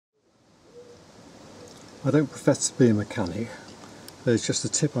I don't profess to be a mechanic, but it's just a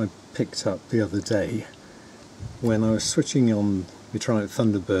tip I picked up the other day when I was switching on my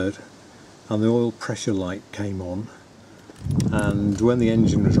Thunderbird and the oil pressure light came on, and when the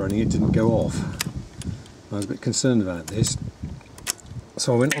engine was running it didn't go off. I was a bit concerned about this,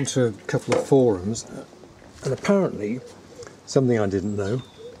 so I went onto a couple of forums, and apparently, something I didn't know,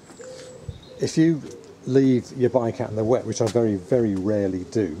 if you leave your bike out in the wet, which I very, very rarely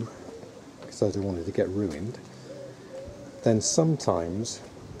do, because I don't want it to get ruined, then sometimes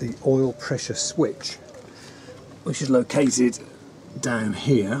the oil pressure switch, which is located down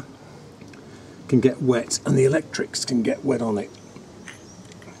here, can get wet, and the electrics can get wet on it.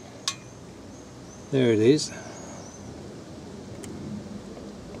 There it is.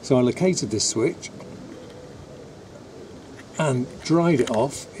 So I located this switch and dried it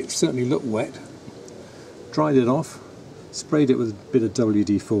off. It certainly looked wet. Dried it off, sprayed it with a bit of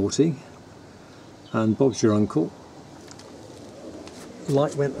WD-40, and Bob's your uncle.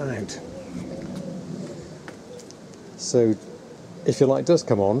 Light went out. So if your light does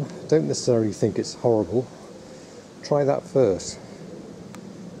come on, don't necessarily think it's horrible. Try that first.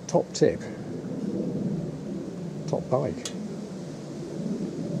 Top tip. Top bike.